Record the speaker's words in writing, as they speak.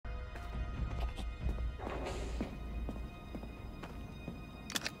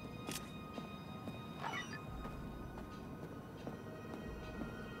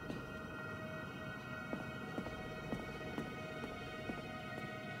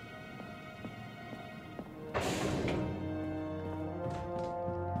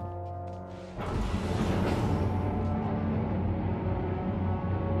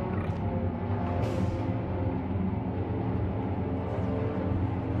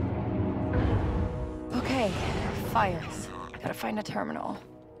files. Gotta find a terminal.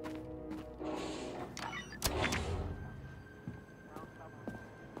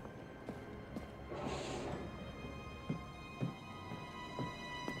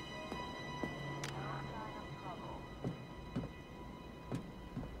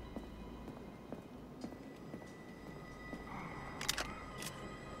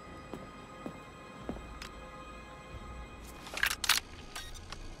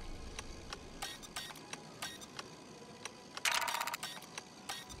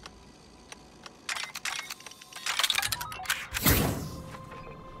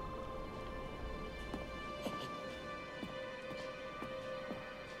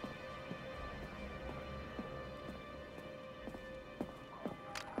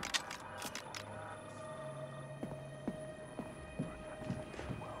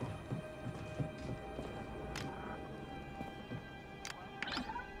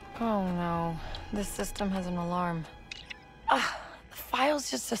 Oh no, this system has an alarm. Ah, the file's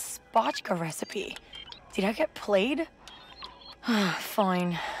just a spotchka recipe. Did I get played?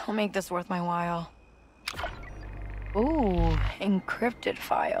 Fine, I'll make this worth my while. Ooh, encrypted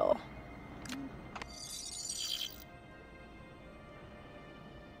file.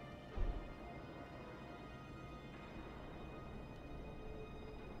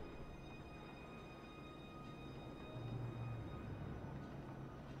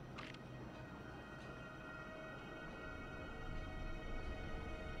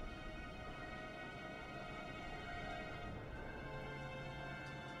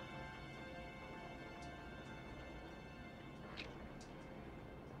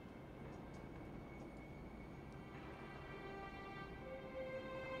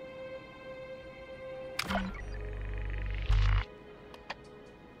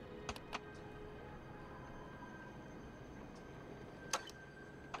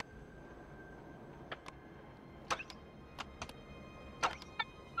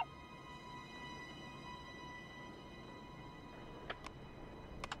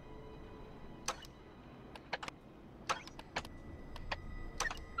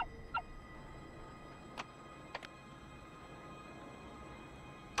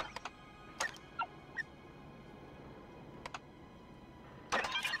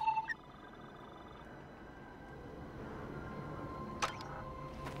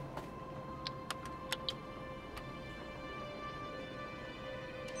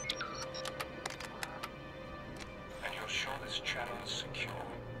 This channel is secure,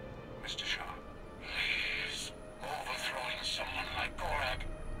 Mr. Shaw. Please, overthrowing someone like Gorag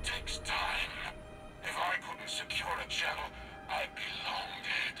takes time. If I couldn't secure a channel, I'd be long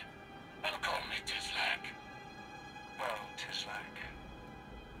dead. And call me Tislak. Well, Tislak,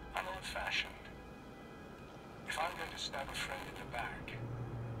 I'm old-fashioned. If I'm going to stab a friend in the back,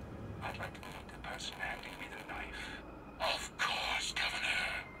 I'd like to meet the person handing me the knife. Of course, Governor.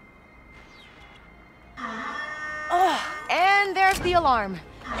 And there's the alarm.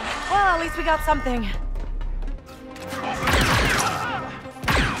 Well, at least we got something.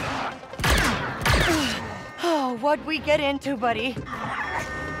 Oh, what'd we get into, buddy?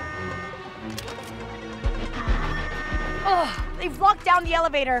 Oh, they've locked down the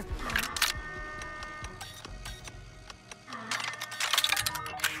elevator.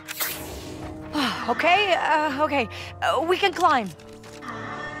 Okay, we can climb.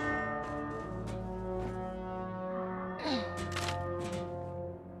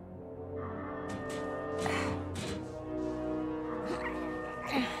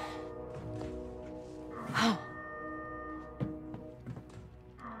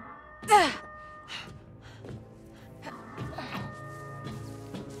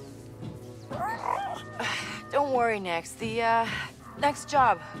 Don't worry, Nix. The next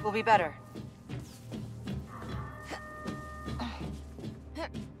job will be better.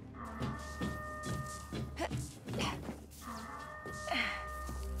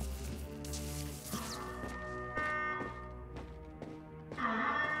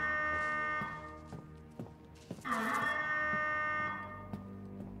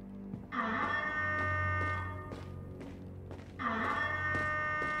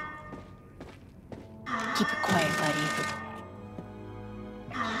 Keep it quiet, buddy.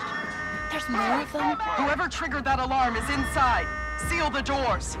 There's more of them? Whoever triggered that alarm is inside. Seal the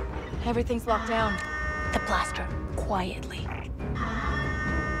doors. Everything's locked down. The blaster, quietly.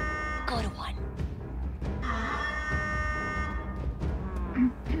 Go to one.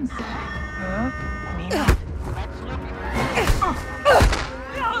 Huh? Nina?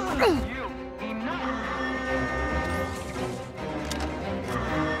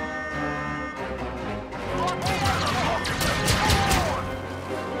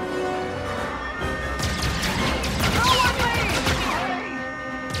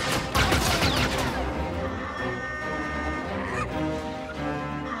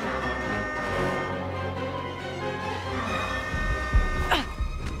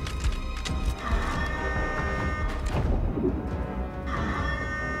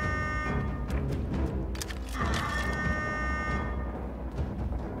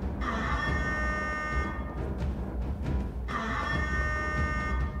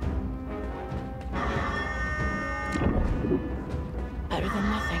 better than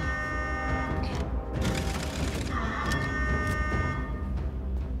nothing.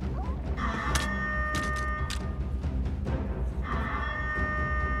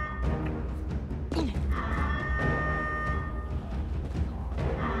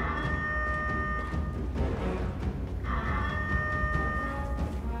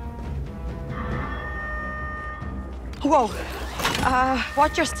 Whoa.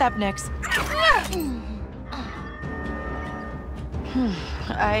 Watch your step, Nix.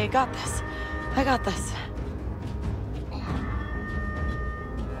 I got this. I got this.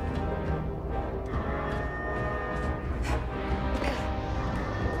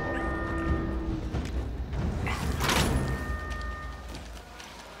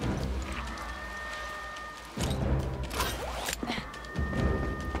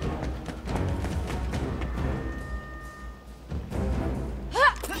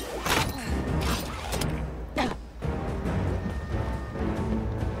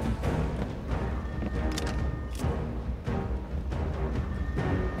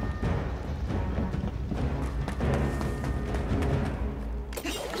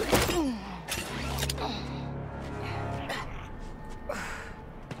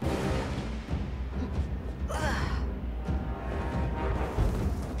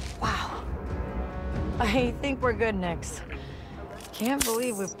 I think we're good, Nix. Can't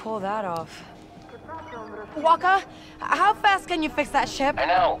believe we pulled that off. Waka, how fast can you fix that ship? I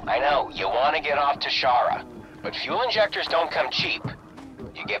know. You want to get off to Shara. But fuel injectors don't come cheap.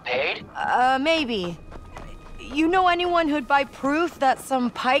 You get paid? Maybe. You know anyone who'd buy proof that some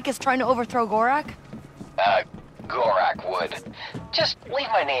pike is trying to overthrow Gorak? Gorak would. Just leave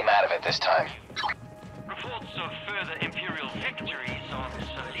my name out of it this time. Reports of further Imperial victories on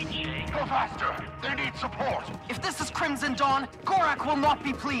Syndicate. Go faster! They need support! If this is Crimson Dawn, Gorak will not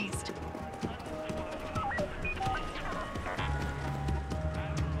be pleased.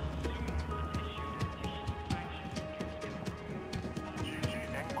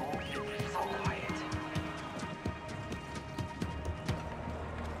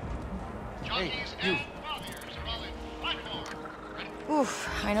 Hey, you.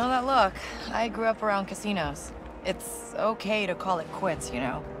 Oof, I know that look. I grew up around casinos. It's okay to call it quits, you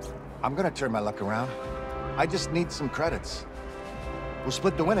know. I'm gonna turn my luck around. I just need some credits. We'll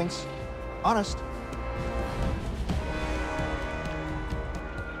split the winnings. Honest.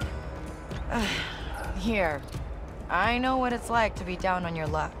 Here. I know what it's like to be down on your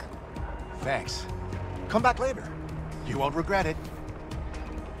luck. Thanks. Come back later. You won't regret it.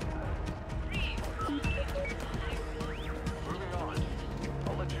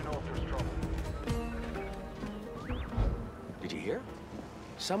 Did you hear?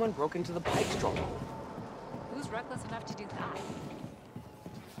 Someone broke into the Pike stronghold. Who's reckless enough to do that?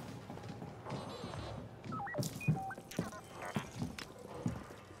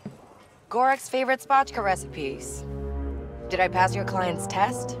 Gorak's favorite spotchka recipes. Did I pass your client's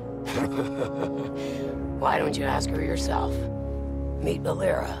test? Why don't you ask her yourself? Meet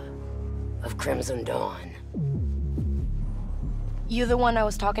Valera of Crimson Dawn. You the one I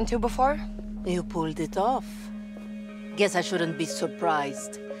was talking to before? You pulled it off. Guess I shouldn't be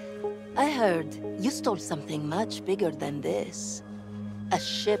surprised. I heard you stole something much bigger than this. A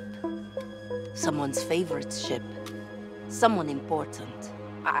ship. Someone's favorite ship. Someone important.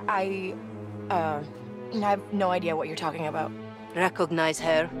 I have no idea what you're talking about. Recognize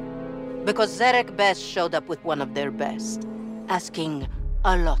her? Because Zarek Besh showed up with one of their best, asking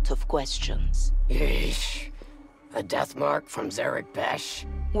a lot of questions. Yeesh. A death mark from Zarek Besh?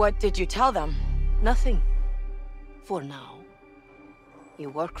 What did you tell them? Nothing. For now. You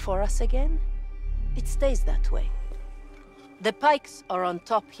work for us again? It stays that way. The Pikes are on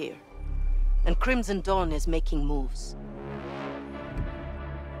top here, and Crimson Dawn is making moves.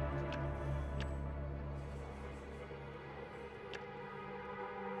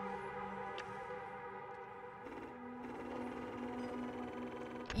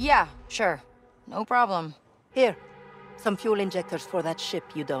 Yeah, sure. No problem. Here, some fuel injectors for that ship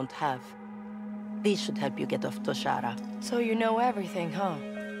you don't have. These should help you get off Toshara. So you know everything, huh?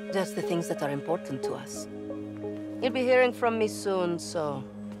 Just the things that are important to us. You'll be hearing from me soon, so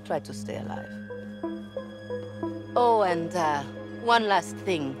try to stay alive. Oh, and one last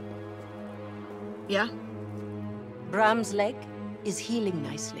thing. Yeah? Bram's leg is healing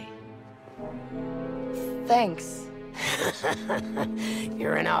nicely. Thanks.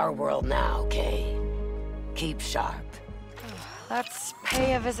 You're in our world now, Kay. Keep sharp. Let's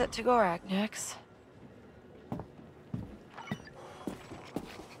pay a visit to Gorak next.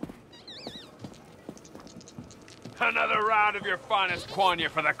 Another round of your finest Quanya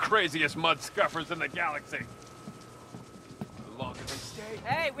for the craziest mud scuffers in the galaxy. The longer they stay,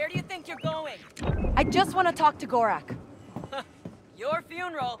 Hey, where do you think you're going? I just want to talk to Gorak. Your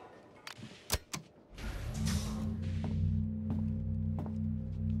funeral.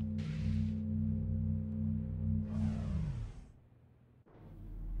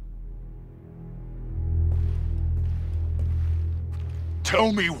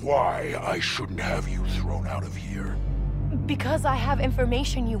 Tell me why I shouldn't have you thrown out of here. Because I have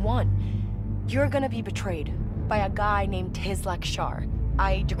information you want. You're gonna be betrayed by a guy named Tizlak Shar.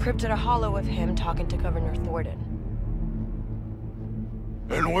 I decrypted a holo of him talking to Governor Thornton.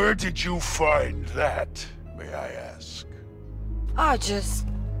 And where did you find that, may I ask? Just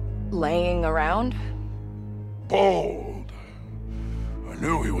laying around. Bold. I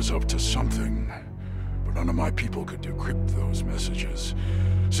knew he was up to something, but none of my people could decrypt those messages.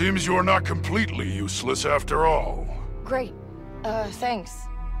 Seems you're not completely useless after all. Great. Thanks.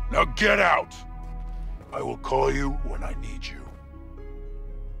 Now get out! I will call you when I need you.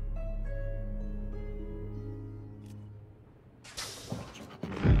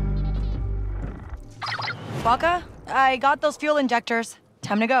 Baka, I got those fuel injectors.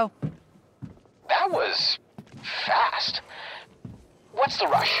 Time to go. That was fast. What's the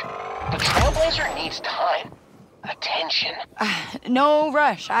rush? The Trailblazer needs time. Attention. No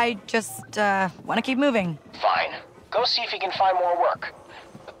rush. I just, want to keep moving. Fine. Go see if you can find more work.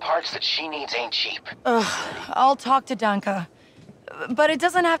 The parts that she needs ain't cheap. I'll talk to Danka. But it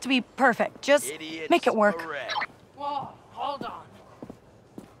doesn't have to be perfect. Just make it work. Whoa, hold on.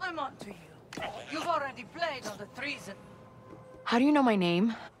 I'm on to you. You've already played on the treason. How do you know my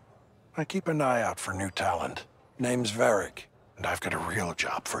name? I keep an eye out for new talent. Name's Varric, and I've got a real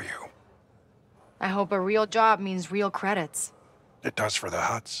job for you. I hope a real job means real credits. It does for the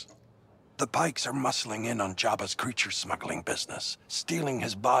Hutts. The Pikes are muscling in on Jabba's creature smuggling business, stealing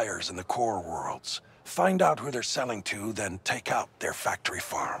his buyers in the core worlds. Find out who they're selling to, then take out their factory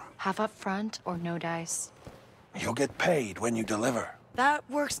farm. Half up front or no dice? You'll get paid when you deliver. That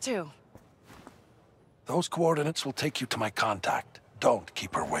works too. Those coordinates will take you to my contact. Don't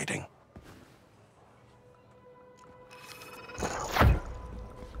keep her waiting.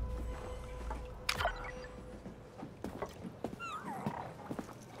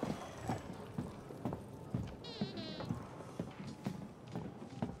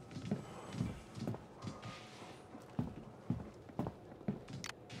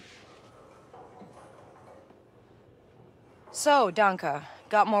 So, Danka,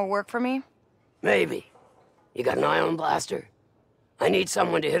 got more work for me? Maybe. You got an ion blaster? I need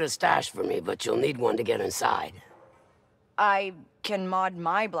someone to hit a stash for me, but you'll need one to get inside. I can mod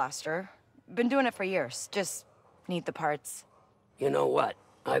my blaster. Been doing it for years. Just need the parts. You know what?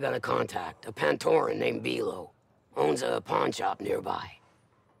 I got a contact, a Pantoran named Bilo. Owns a pawn shop nearby.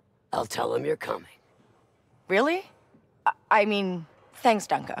 I'll tell him you're coming. Really? I mean, thanks,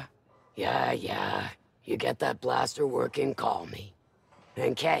 Danka. Yeah. You get that blaster working, call me.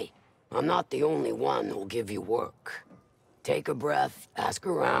 And Kay, I'm not the only one who'll give you work. Take a breath, ask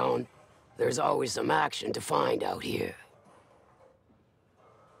around. There's always some action to find out here.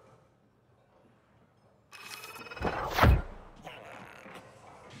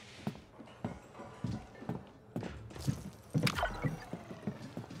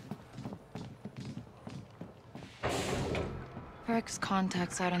 Eric's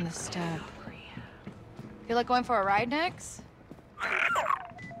contact's out on the step. Feel like going for a ride next?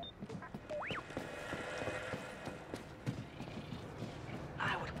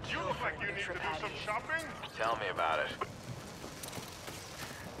 You look like you need to do some shopping. Tell me about it.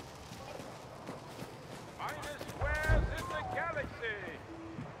 Finest wares in the galaxy.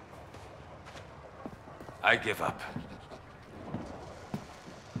 I give up.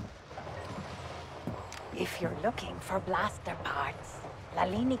 If you're looking for blaster parts,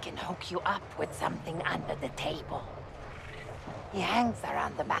 Lalini can hook you up with something under the table. He hangs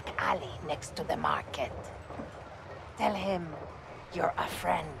around the back alley next to the market. Tell him you're a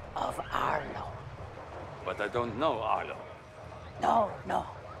friend of Arlo. But I don't know Arlo. No.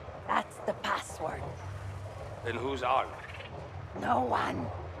 That's the password. Then who's Arlo? No one.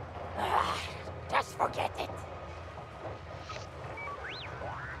 Just forget it.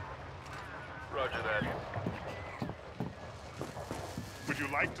 Roger that. Would you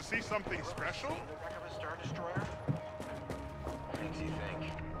like to see something special? Wreck of a Star Destroyer? What does he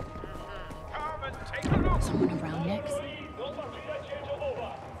think? Come and take a look. Someone around next?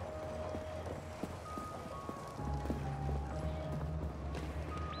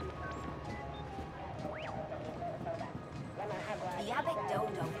 The Abbot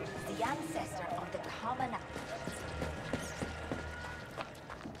Dodo is the ancestor of the common...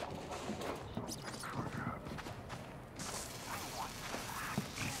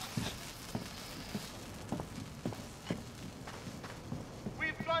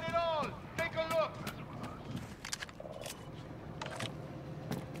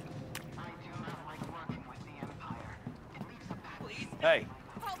 Hey,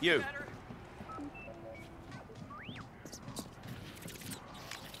 you.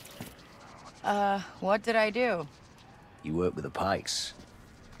 What did I do? You work with the Pikes.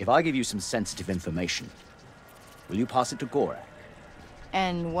 If I give you some sensitive information, will you pass it to Gorak?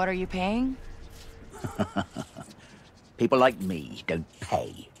 And what are you paying? People like me don't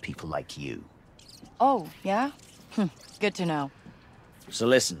pay people like you. Oh, yeah? Good to know. So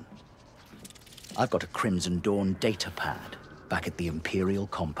listen. I've got a Crimson Dawn data pad back at the Imperial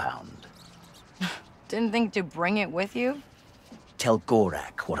compound. Didn't think to bring it with you? Tell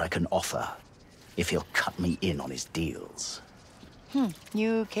Gorak what I can offer, if he'll cut me in on his deals.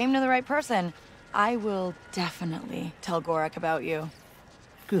 You came to the right person. I will definitely tell Gorak about you.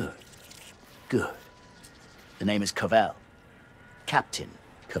 Good. Good. The name is Cavell. Captain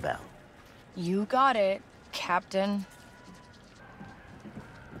Cavell. You got it, Captain.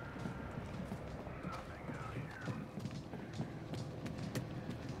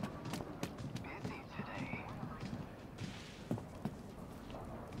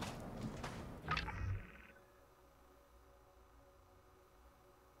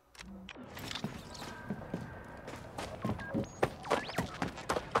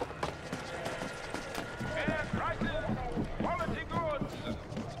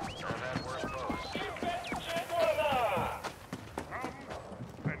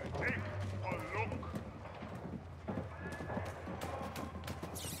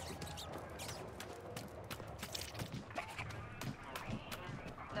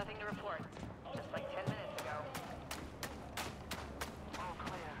 Nothing to report. Just like 10 minutes ago. All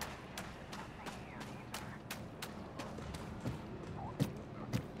clear.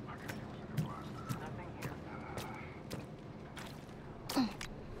 Nothing here either.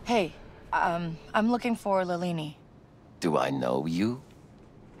 Hey, I'm looking for Lalini. Do I know you?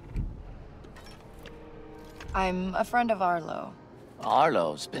 I'm a friend of Arlo.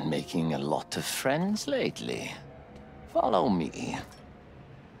 Arlo's been making a lot of friends lately. Follow me.